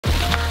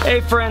Hey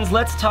friends,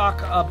 let's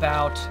talk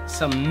about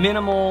some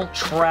minimal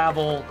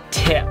travel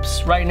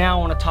tips. Right now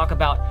I want to talk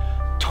about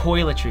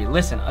toiletry.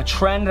 Listen, a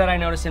trend that I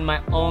noticed in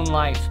my own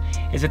life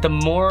is that the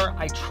more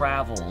I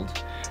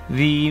traveled,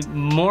 the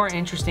more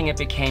interesting it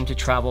became to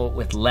travel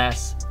with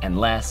less and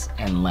less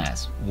and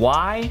less.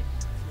 Why?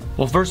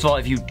 Well, first of all,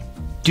 if you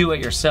do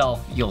it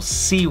yourself, you'll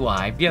see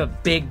why. If you have a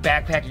big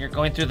backpack and you're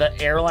going through the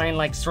airline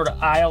like sort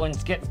of aisle and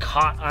it's getting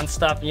caught on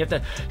stuff and you have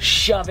to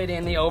shove it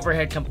in the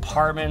overhead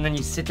compartment and then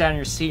you sit down in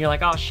your seat and you're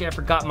like, oh shit, I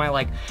forgot my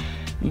like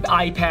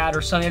iPad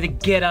or something. I have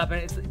to get up, and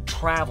it's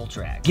travel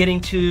drag. Getting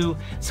to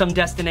some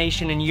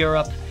destination in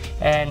Europe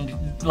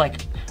and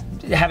like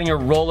having your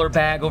roller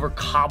bag over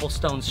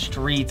cobblestone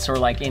streets or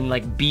like in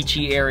like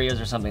beachy areas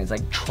or something, it's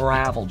like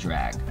travel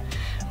drag,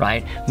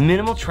 right?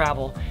 Minimal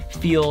travel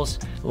feels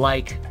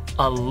like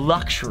a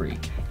luxury,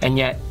 and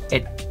yet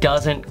it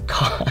doesn't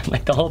cost,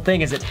 like the whole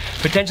thing is it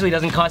potentially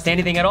doesn't cost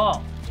anything at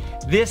all.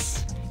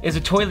 This is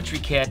a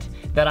toiletry kit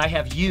that I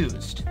have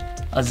used,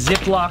 a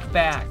Ziploc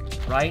bag,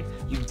 right?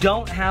 You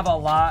don't have a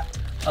lot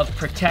of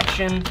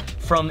protection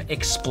from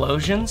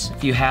explosions.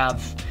 If you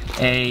have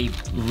a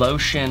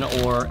lotion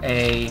or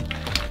a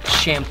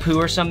shampoo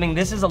or something,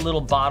 this is a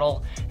little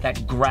bottle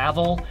that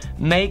Gravel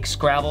makes.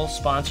 Gravel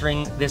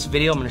sponsoring this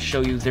video. I'm gonna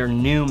show you their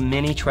new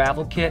mini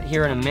travel kit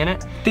here in a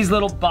minute. These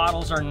little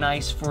bottles are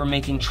nice for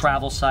making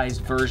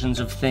travel-sized versions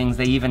of things.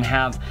 They even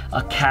have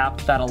a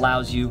cap that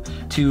allows you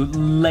to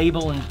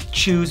label and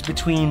choose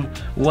between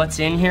what's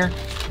in here.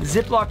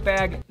 Ziploc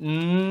bag,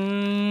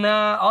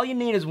 nah, all you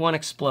need is one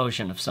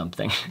explosion of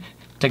something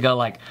to go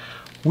like,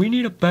 I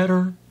need a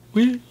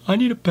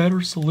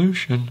better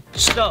solution.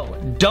 So,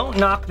 don't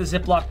knock the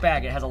Ziploc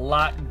bag. It has a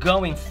lot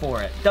going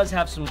for it. It does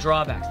have some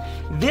drawbacks.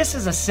 This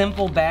is a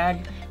simple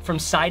bag from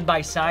Side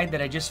by Side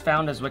that I just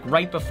found as like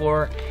right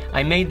before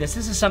I made this.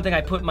 This is something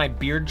I put my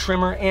beard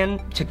trimmer in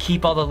to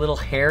keep all the little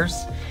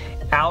hairs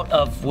out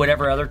of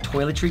whatever other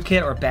toiletry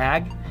kit or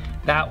bag.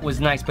 That was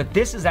nice, but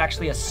this is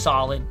actually a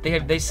solid,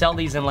 they sell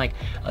these in like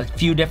a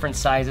few different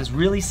sizes.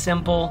 Really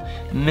simple,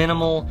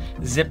 minimal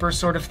zipper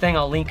sort of thing.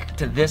 I'll link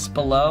to this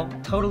below.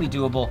 Totally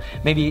doable.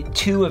 Maybe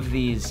 2 of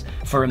these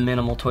for a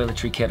minimal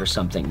toiletry kit or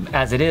something.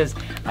 As it is,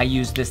 I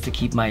use this to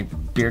keep my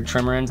beard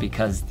trimmer in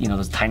because, you know,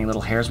 those tiny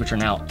little hairs which are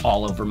now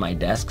all over my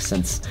desk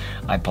since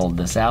I pulled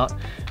this out.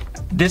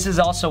 This is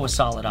also a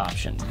solid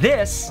option.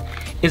 This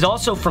is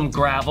also from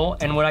Gravel,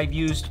 and what I've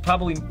used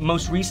probably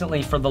most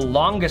recently for the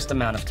longest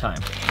amount of time.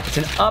 It's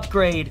an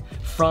upgrade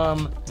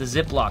from the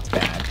Ziploc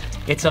bag.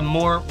 It's a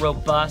more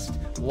robust,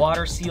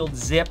 water-sealed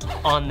zip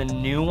on the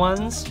new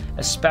ones,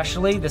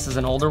 especially. This is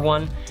an older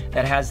one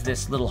that has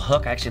this little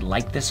hook. I actually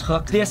like this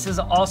hook. This is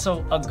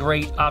also a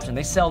great option.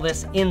 They sell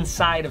this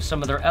inside of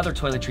some of their other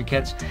toiletry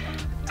kits.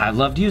 I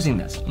loved using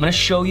this. I'm gonna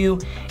show you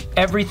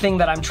everything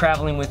that I'm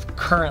traveling with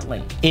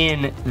currently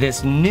in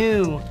this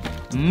new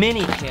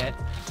mini kit,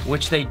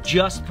 which they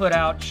just put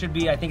out. Should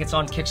be, I think it's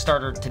on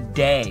Kickstarter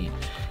today.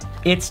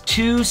 It's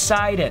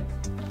 2-sided,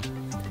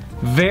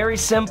 very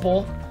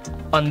simple.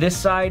 On this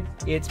side,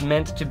 it's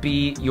meant to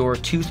be your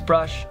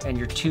toothbrush and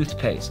your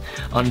toothpaste.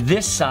 On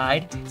this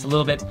side, it's a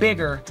little bit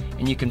bigger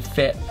and you can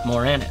fit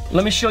more in it.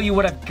 Let me show you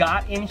what I've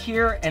got in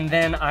here and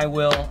then I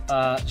will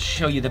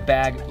show you the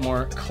bag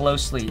more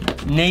closely.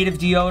 Native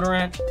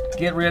deodorant,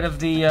 get rid of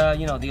the,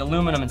 you know, the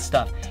aluminum and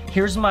stuff.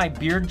 Here's my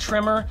beard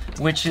trimmer,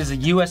 which is a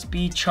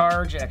USB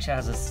charge. It actually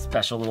has a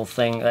special little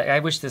thing. I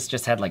wish this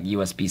just had like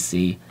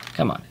USB-C.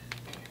 Come on,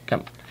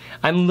 come on.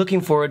 I'm looking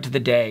forward to the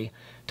day,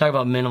 talk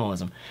about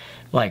minimalism.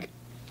 Like,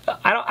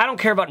 I don't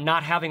care about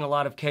not having a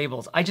lot of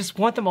cables. I just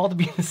want them all to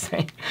be the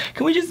same.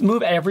 Can we just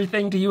move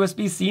everything to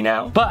USB-C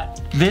now?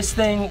 But this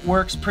thing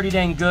works pretty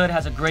dang good,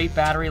 has a great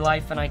battery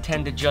life, and I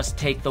tend to just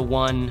take the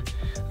one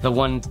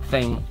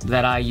thing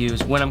that I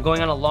use. When I'm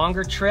going on a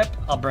longer trip,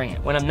 I'll bring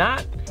it. When I'm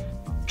not,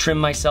 trim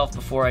myself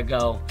before I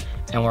go,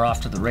 and we're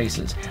off to the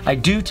races. I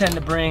do tend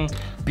to bring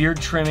beard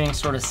trimming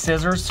sort of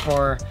scissors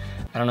for,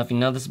 I don't know if you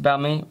know this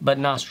about me, but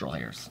nostril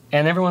hairs.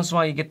 And every once in a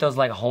while you get those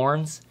like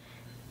horns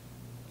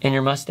in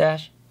your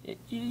mustache.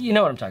 You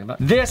know what I'm talking about.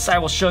 This I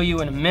will show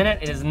you in a minute.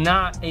 It is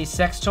not a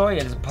sex toy.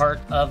 It is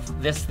part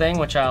of this thing,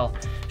 which I'll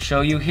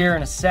show you here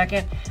in a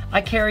second. I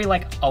carry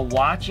like a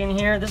watch in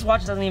here. This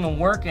watch doesn't even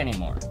work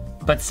anymore.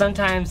 But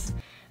sometimes,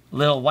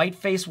 little white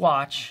face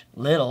watch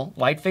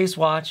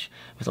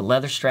with a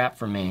leather strap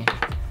for me.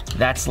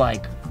 That's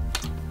like,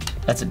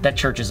 that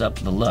churches up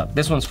the look.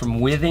 This one's from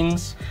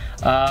Withings.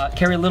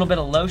 Carry a little bit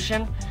of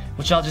lotion,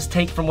 which I'll just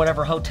take from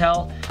whatever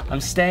hotel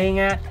I'm staying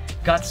at.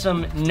 Got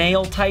some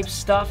nail type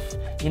stuff.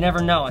 You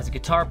never know, as a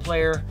guitar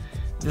player,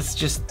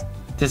 this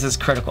is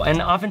critical.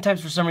 And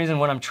oftentimes for some reason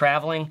when I'm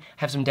traveling,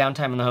 have some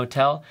downtime in the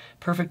hotel,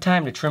 perfect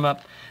time to trim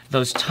up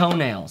those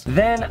toenails.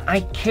 Then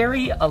I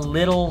carry a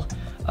little,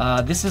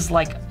 this is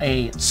like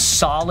a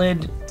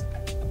solid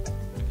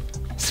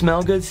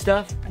smell good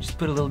stuff. Just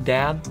put a little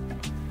dab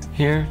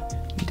here,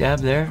 dab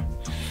there.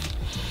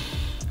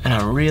 And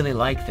I really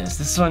like this.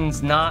 This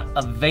one's not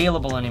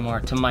available anymore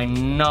to my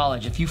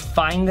knowledge. If you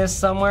find this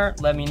somewhere,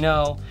 let me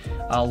know.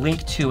 I'll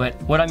link to it.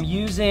 What I'm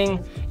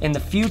using in the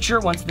future,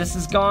 once this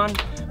is gone,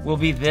 will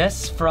be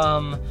this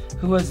from,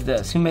 who was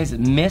this? Who makes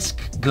it?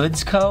 Misk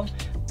Goods Co.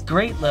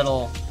 Great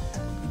little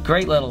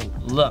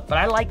look. But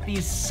I like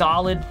these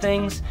solid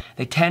things.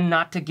 They tend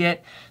not to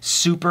get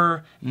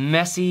super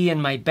messy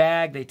in my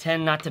bag. They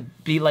tend not to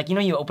be like, you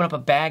know, you open up a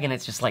bag and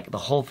it's just like the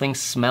whole thing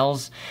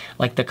smells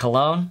like the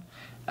cologne.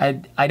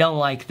 I don't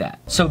like that.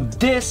 So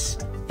this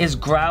is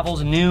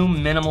Gravel's new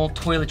minimal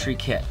toiletry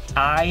kit.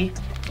 I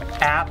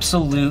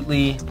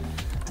absolutely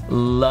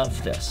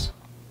love this.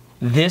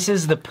 This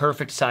is the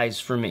perfect size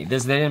for me. They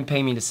didn't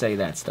pay me to say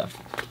that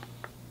stuff.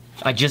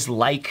 I just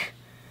like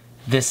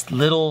this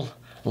little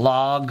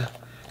log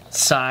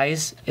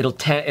size. It'll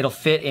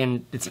fit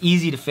in, it's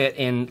easy to fit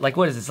in, like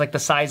what is it? It's like the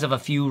size of a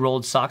few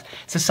rolled socks.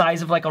 It's the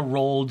size of like a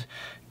rolled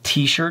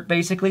t-shirt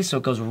basically, so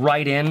it goes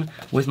right in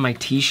with my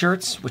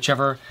t-shirts,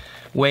 whichever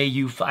way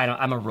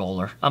I'm a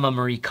roller. I'm a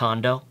Marie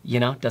Kondo, you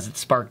know? Does it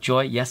spark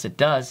joy? Yes, it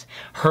does.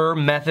 Her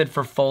method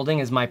for folding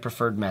is my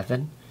preferred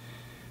method.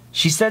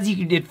 She says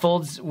it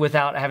folds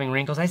without having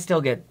wrinkles. I still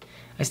get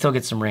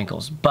some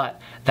wrinkles, but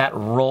that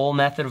roll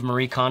method of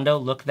Marie Kondo,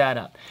 look that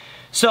up.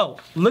 So,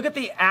 look at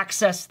the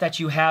access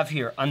that you have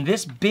here. On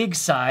this big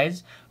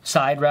side,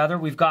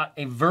 we've got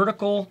a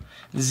vertical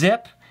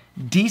zip,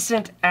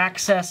 decent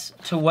access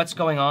to what's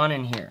going on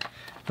in here,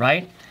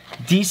 right?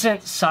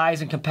 Decent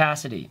size and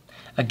capacity.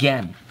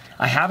 Again,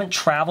 I haven't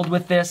traveled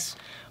with this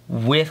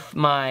with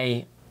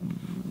my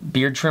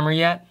beard trimmer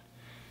yet,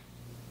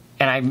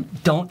 and I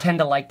don't tend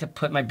to like to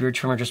put my beard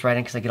trimmer just right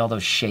in because I get all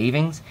those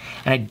shavings,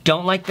 and I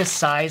don't like this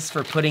size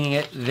for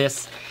putting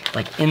this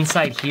like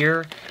inside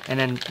here and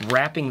then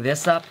wrapping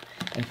this up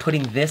and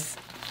putting this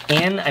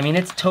in. I mean,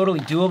 it's totally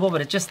doable,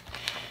 but it just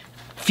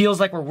feels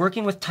like we're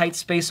working with tight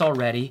space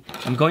already.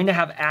 I'm going to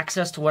have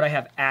access to what I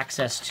have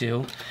access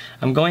to.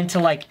 I'm going to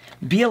like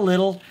be a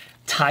little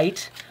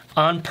tight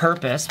on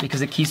purpose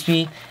because it keeps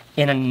me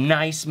in a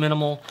nice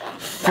minimal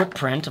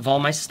footprint of all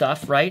my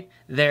stuff right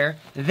there.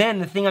 Then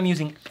the thing I'm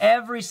using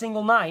every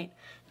single night,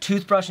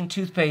 toothbrush and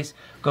toothpaste,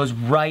 goes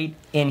right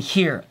in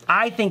here.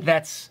 I think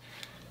that's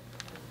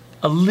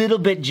a little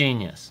bit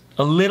genius,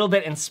 a little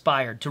bit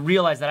inspired to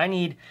realize that I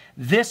need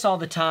this all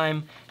the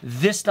time,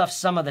 this stuff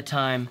some of the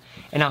time.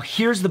 And now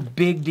here's the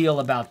big deal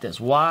about this.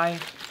 Why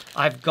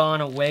I've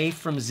gone away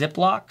from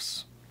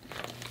Ziplocs.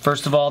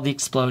 First of all, the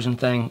explosion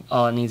thing,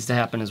 all it needs to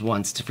happen is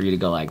once for you to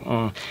go like,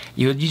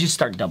 you just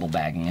start double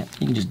bagging it.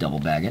 You can just double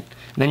bag it.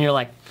 And then you're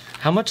like,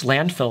 how much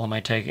landfill am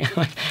I taking?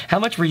 How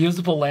much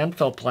reusable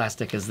landfill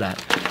plastic is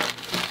that?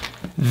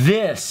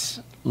 This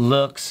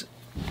looks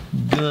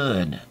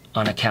good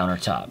on a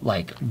countertop,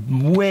 like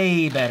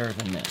way better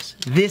than this.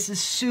 This is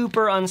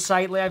super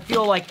unsightly. I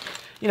feel like,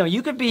 you know,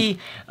 you could be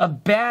a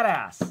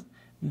badass,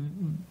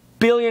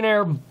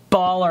 billionaire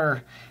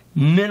baller,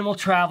 minimal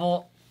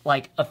travel,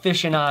 like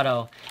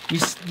aficionado.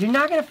 You're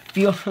not gonna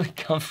feel really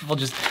comfortable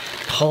just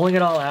pulling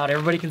it all out.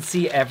 Everybody can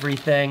see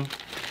everything.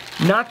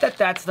 Not that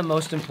that's the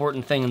most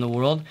important thing in the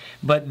world,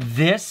 but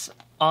this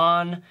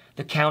on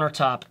the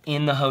countertop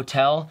in the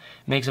hotel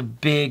makes a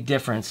big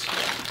difference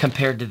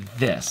compared to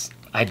this.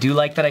 I do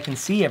like that I can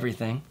see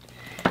everything.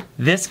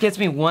 This gets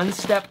me one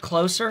step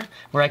closer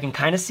where I can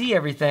kind of see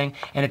everything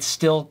and it's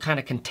still kind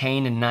of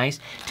contained and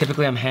nice.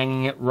 Typically I'm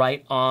hanging it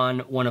right on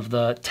one of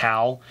the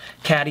towel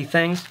caddy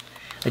things.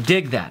 I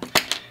dig that.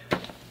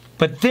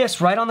 But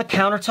this right on the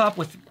countertop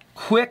with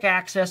quick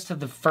access to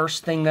the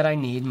first thing that I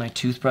need, my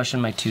toothbrush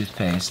and my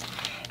toothpaste.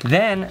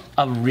 Then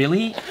a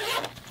really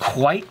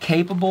quite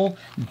capable,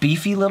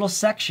 beefy little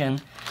section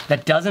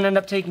that doesn't end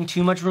up taking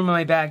too much room in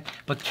my bag,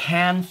 but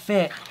can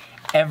fit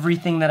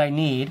everything that I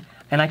need.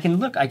 And I can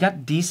look, I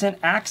got decent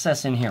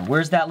access in here.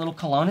 Where's that little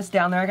cologne? It's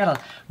down there. I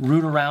gotta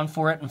root around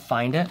for it and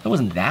find it. It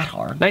wasn't that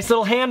hard. Nice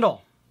little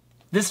handle.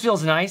 This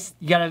feels nice.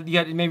 You got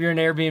maybe you're an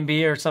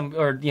Airbnb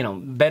or you know,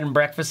 bed and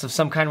breakfast of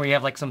some kind where you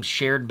have like some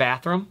shared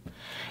bathroom,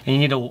 and you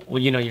need to,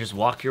 you know, you just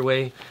walk your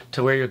way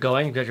to where you're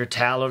going. You got your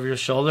towel over your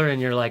shoulder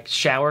and your like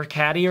shower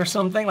caddy or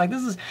something. Like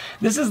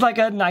this is like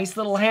a nice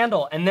little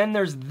handle. And then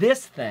there's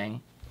this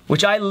thing,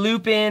 which I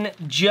loop in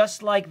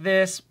just like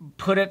this,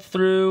 put it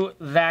through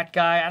that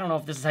guy. I don't know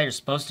if this is how you're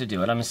supposed to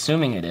do it. I'm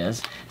assuming it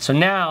is. So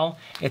now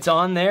it's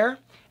on there,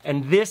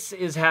 and this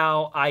is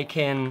how I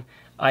can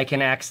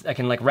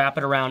like wrap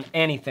it around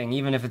anything,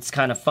 even if it's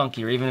kind of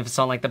funky, or even if it's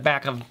on like the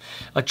back of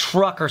a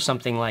truck or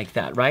something like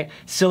that, right?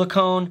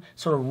 Silicone,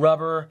 sort of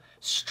rubber,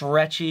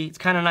 stretchy. It's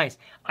kind of nice.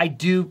 I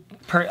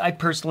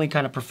personally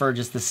kind of prefer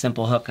just the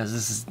simple hook because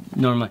this is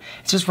normal.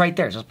 It's just right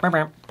there. It's just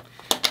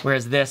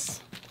whereas this,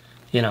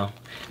 you know,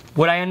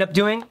 what I end up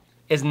doing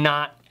is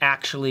not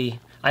actually.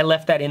 I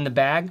left that in the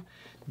bag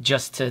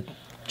just to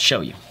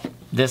show you.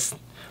 This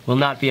will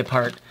not be a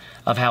part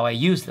of how I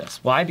use this.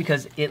 Why?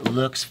 Because it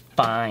looks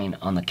fine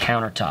on the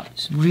countertop.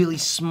 It's really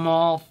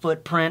small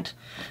footprint.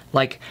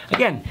 Like,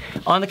 again,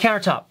 on the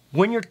countertop,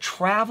 when you're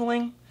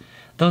traveling,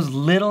 those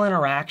little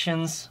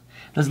interactions,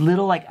 those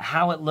little, like,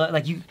 how it look,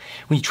 like, when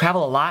you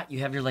travel a lot, you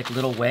have your, like,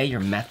 little way, your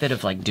method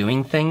of, like,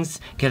 doing things,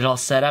 get it all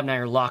set up, now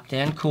you're locked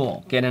in,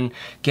 cool. Get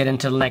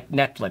into, like,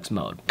 Netflix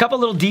mode. Couple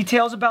little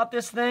details about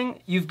this thing.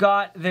 You've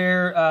got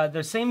their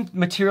same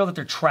material that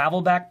their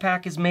travel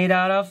backpack is made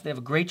out of. They have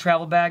a great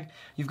travel bag.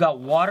 You've got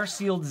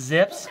water-sealed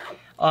zips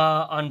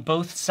on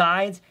both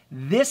sides.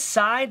 This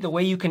side, the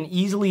way you can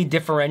easily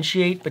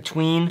differentiate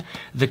between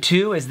the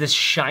two is this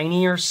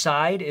shinier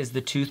side is the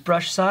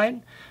toothbrush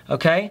side,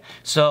 okay?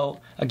 So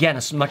again,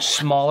 a much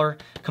smaller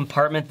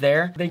compartment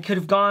there. They could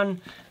have gone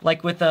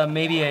like with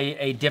maybe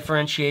a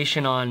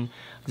differentiation on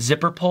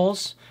zipper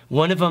pulls.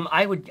 One of them,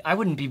 I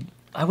wouldn't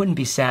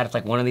be sad if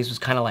like one of these was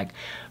kind of like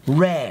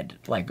red,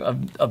 like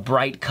a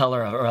bright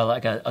color or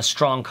like a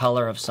strong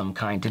color of some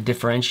kind to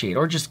differentiate,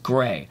 or just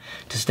gray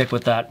to stick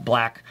with that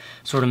black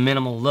sort of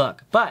minimal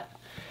look. But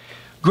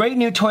great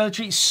new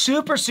toiletry,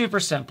 super, super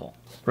simple,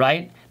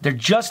 right? They're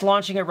just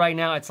launching it right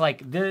now. It's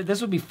like, this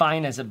would be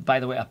fine as,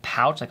 by the way, a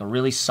pouch, like a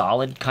really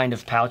solid kind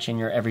of pouch in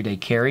your everyday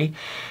carry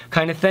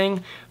kind of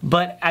thing.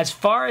 But as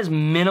far as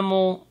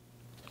minimal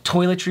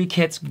toiletry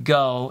kits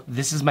go,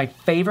 this is my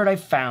favorite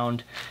I've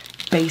found,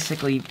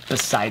 basically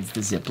besides the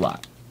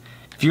Ziploc.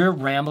 If you're a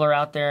rambler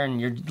out there and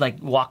you're like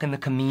walking the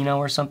Camino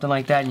or something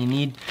like that and you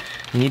need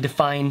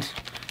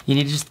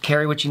to just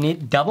carry what you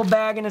need, double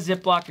bag in a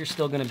Ziploc, you're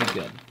still gonna be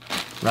good,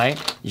 right?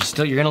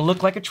 You're gonna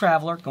look like a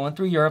traveler going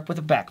through Europe with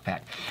a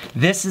backpack.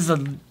 This is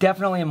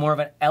definitely a more of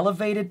an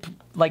elevated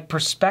like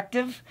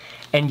perspective,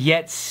 and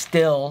yet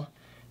still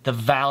the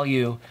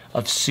value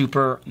of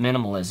super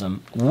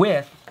minimalism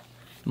with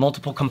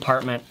multiple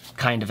compartment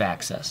kind of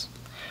access.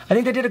 I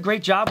think they did a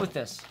great job with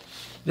this.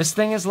 This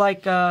thing is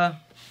like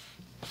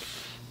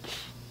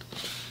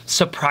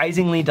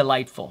surprisingly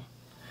delightful.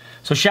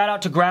 So shout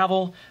out to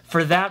Gravel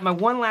for that. My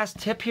one last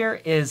tip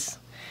here is,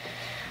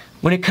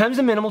 when it comes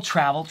to minimal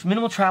travel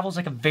is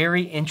like a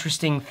very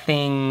interesting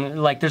thing.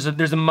 Like there's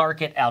a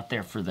market out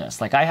there for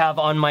this. Like I have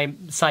on my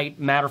site,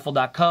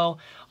 matterful.co,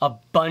 a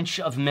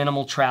bunch of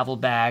minimal travel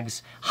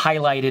bags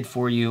highlighted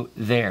for you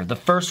there. The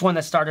first one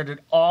that started it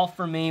all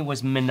for me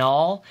was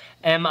Minaal,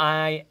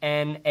 M-I-N-A-A-L.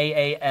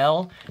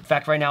 In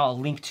fact, right now I'll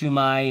link to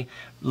my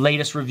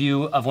latest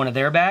review of one of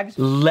their bags.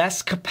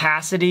 Less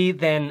capacity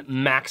than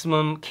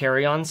maximum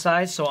carry-on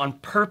size. So on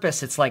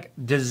purpose, it's like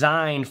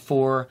designed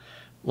for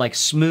like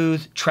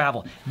smooth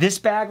travel. This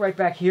bag right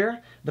back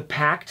here, the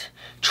packed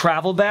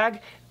travel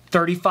bag,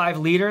 35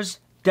 liters,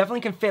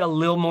 definitely can fit a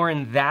little more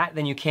in that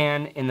than you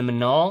can in the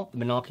Minaal. The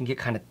Minaal can get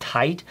kind of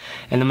tight,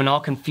 and the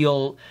Minaal can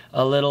feel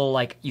a little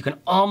like you can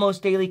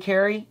almost daily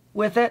carry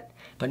with it,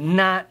 but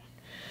not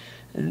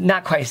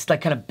quite. It's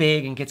like kind of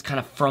big and gets kind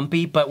of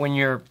frumpy, but when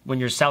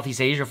you're Southeast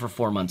Asia for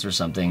 4 months or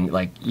something,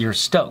 like you're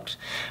stoked,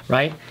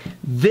 right?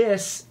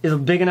 This is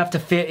big enough to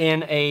fit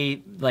in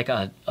a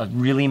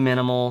really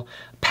minimal,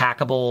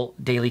 packable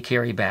daily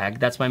carry bag.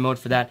 That's my mode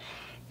for that.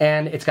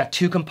 And it's got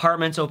 2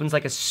 compartments, opens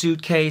like a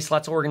suitcase,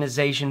 lots of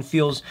organization,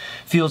 feels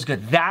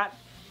good. That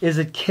is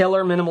a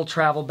killer minimal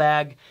travel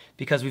bag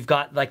because we've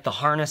got like the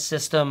harness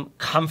system,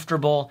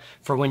 comfortable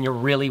for when you're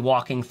really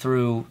walking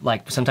through,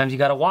 like sometimes you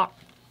gotta walk,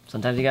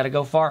 sometimes you gotta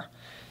go far.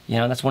 You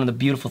know, that's one of the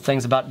beautiful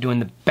things about doing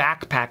the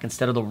backpack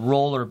instead of the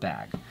roller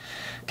bag,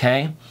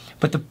 okay?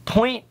 But the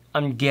point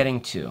I'm getting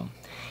to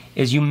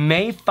is you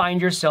may find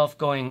yourself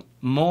going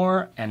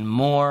more and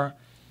more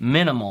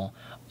minimal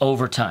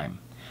over time.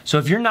 So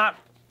if you're not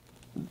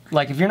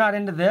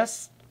into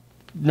this,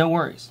 no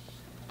worries.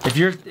 If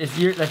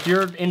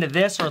you're into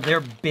this or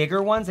their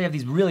bigger ones, they have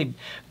these really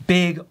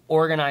big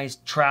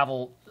organized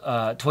travel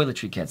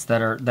toiletry kits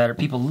that are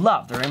people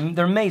love.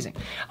 They're amazing.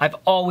 I've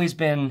always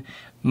been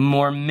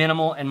more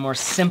minimal and more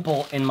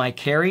simple in my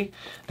carry.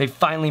 They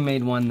finally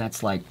made one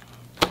that's like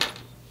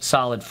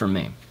solid for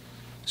me.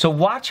 So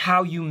watch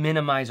how you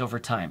minimize over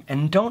time,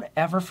 and don't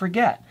ever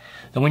forget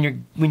that when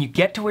you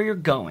get to where you're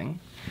going,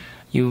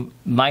 you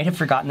might have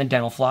forgotten the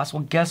dental floss.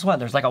 Well, guess what?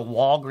 There's like a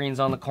Walgreens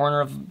on the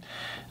corner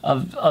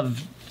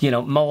of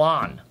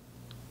Milan,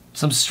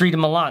 some street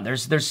in Milan.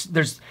 There's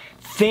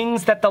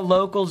things that the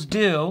locals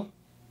do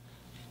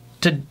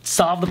to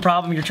solve the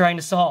problem you're trying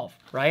to solve,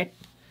 right?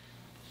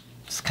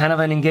 It's kind of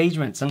an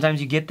engagement. Sometimes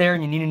you get there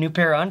and you need a new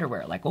pair of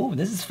underwear. Like, oh,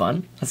 this is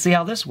fun. Let's see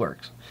how this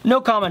works. No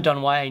comment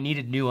on why I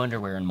needed new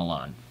underwear in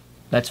Milan.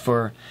 That's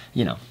for,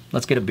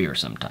 let's get a beer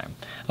sometime,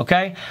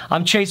 okay?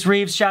 I'm Chase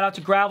Reeves. Shout out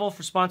to Gravel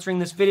for sponsoring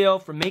this video,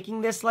 for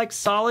making this like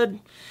solid.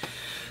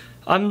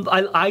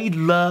 I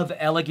love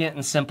elegant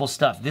and simple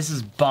stuff. This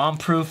is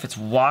bomb-proof. It's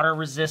water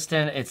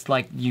resistant. It's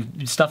like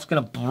stuff's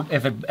gonna,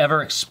 if it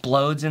ever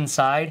explodes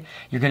inside,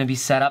 you're gonna be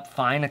set up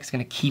fine. It's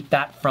gonna keep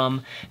that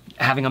from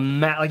having a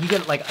like you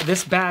get like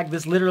this bag.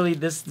 This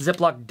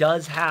Ziploc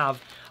does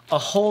have a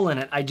hole in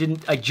it. I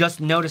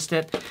just noticed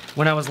it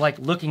when I was like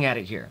looking at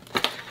it here.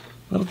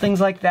 Little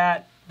things like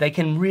that, they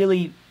can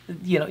really,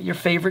 your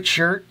favorite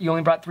shirt, you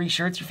only brought 3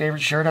 shirts, your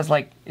favorite shirt has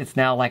like, it's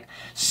now like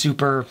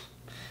super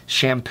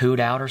shampooed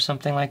out or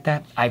something like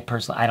that. I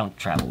don't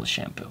travel with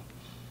shampoo.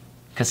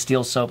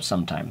 Castile soap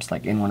sometimes,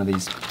 like in one of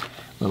these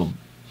little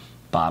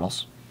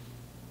bottles.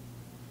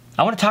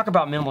 I want to talk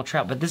about minimal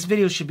travel, but this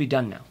video should be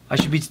done now. I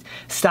should be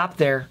stopped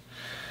there.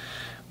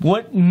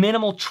 What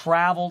minimal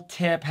travel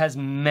tip has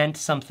meant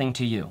something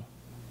to you?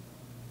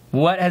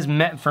 What has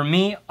meant, for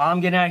me, all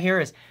I'm getting out here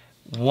is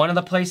one of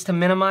the places to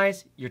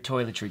minimize your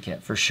toiletry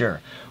kit, for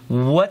sure.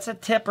 What's a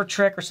tip or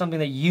trick or something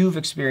that you've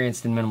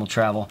experienced in minimal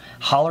travel?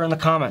 Holler in the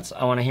comments.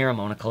 I want to hear them.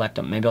 I want to collect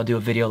them. Maybe I'll do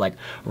a video like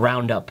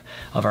roundup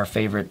of our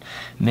favorite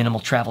minimal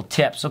travel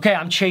tips. Okay,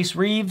 I'm Chase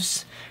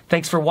Reeves.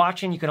 Thanks for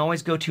watching. You can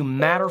always go to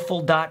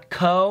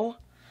matterful.co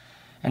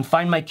and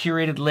find my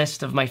curated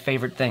list of my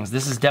favorite things.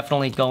 This is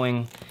definitely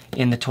going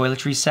in the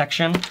toiletries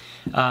section.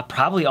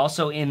 Probably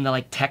also in the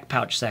like tech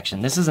pouch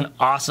section. This is an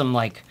awesome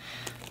like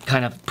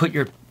kind of put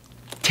your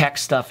tech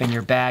stuff in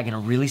your bag in a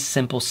really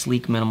simple,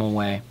 sleek, minimal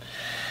way.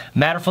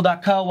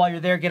 Matterful.co, while you're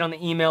there, get on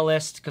the email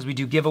list because we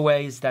do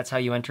giveaways. That's how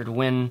you enter to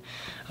win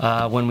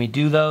when we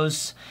do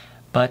those.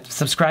 But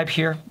subscribe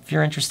here if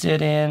you're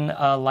interested in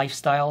a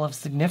lifestyle of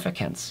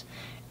significance,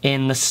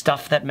 in the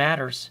stuff that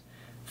matters,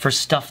 for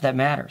stuff that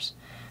matters.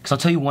 Because I'll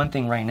tell you one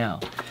thing right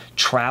now,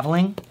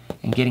 traveling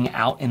and getting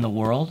out in the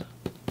world,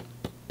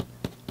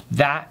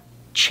 that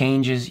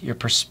changes your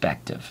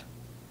perspective.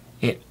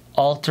 It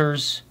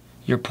alters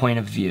your point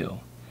of view.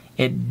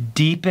 It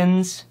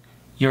deepens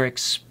your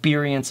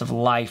experience of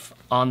life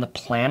on the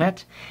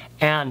planet,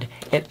 and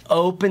it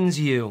opens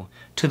you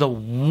to the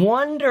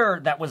wonder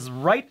that was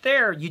right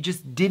there. You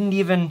just didn't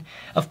even,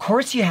 of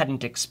course you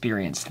hadn't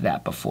experienced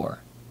that before.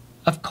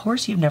 Of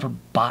course you've never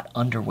bought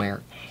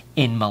underwear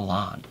in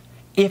Milan,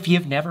 if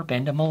you've never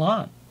been to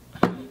Milan.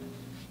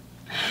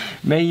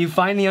 May you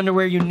find the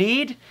underwear you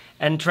need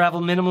and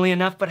travel minimally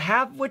enough, but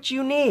have what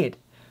you need.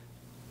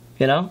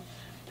 You know,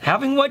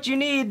 having what you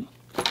need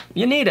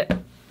it.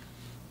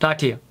 Talk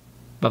to you.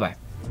 Bye-bye.